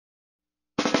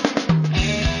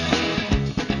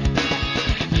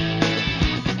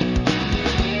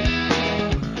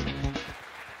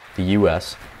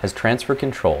U.S. has transferred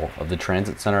control of the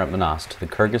transit center at Manas to the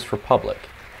Kyrgyz Republic,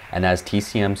 and as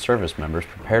TCM service members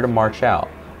prepare to march out,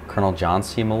 Colonel John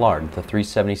C. Millard, the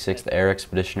 376th Air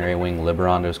Expeditionary Wing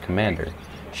Liberandos commander,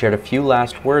 shared a few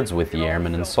last words with the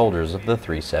airmen and soldiers of the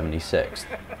 376th.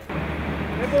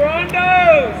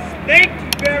 Liberandos, thank you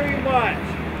very much.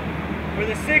 For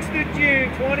the 6th of June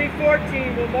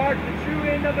 2014 will mark the true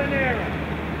end of an era.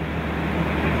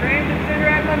 The transit center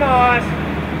at Manas,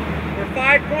 where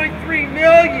 5.3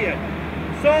 million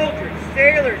soldiers,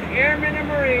 sailors, airmen, and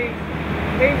Marines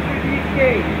came through these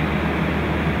gates.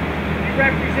 You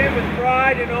represent with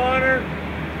pride and honor.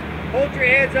 Hold your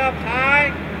heads up high,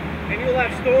 and you'll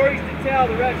have stories to tell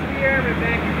the rest of the airmen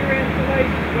back at your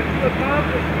installations what you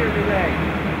accomplished here today.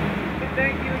 And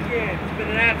thank you again. It's been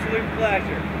an absolute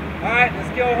pleasure. All right, let's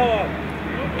go home.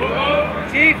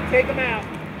 Chief, take them out.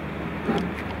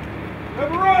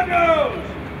 Liberandos!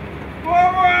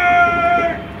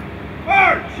 Forward!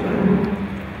 March!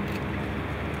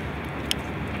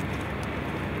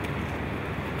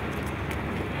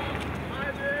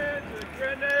 I've been to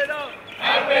Grenada.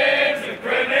 I've been to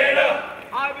Grenada.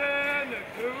 I've been to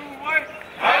Kuwait.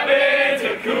 I've been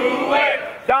to Kuwait.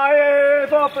 Dying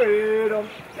for freedom.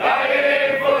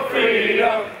 Dying for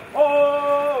freedom.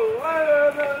 Oh,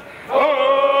 airmen.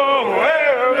 Oh,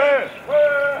 airmen!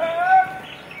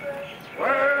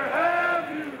 Where have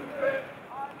you been?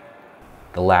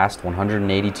 The last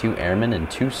 182 airmen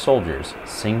and 2 soldiers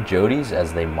sing jodies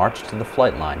as they march to the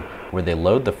flight line, where they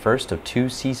load the first of 2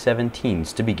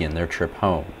 C-17s to begin their trip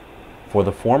home. For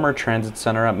the former transit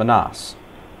center at Manas,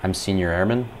 I'm Senior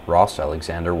Airman Ross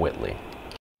Alexander Whitley.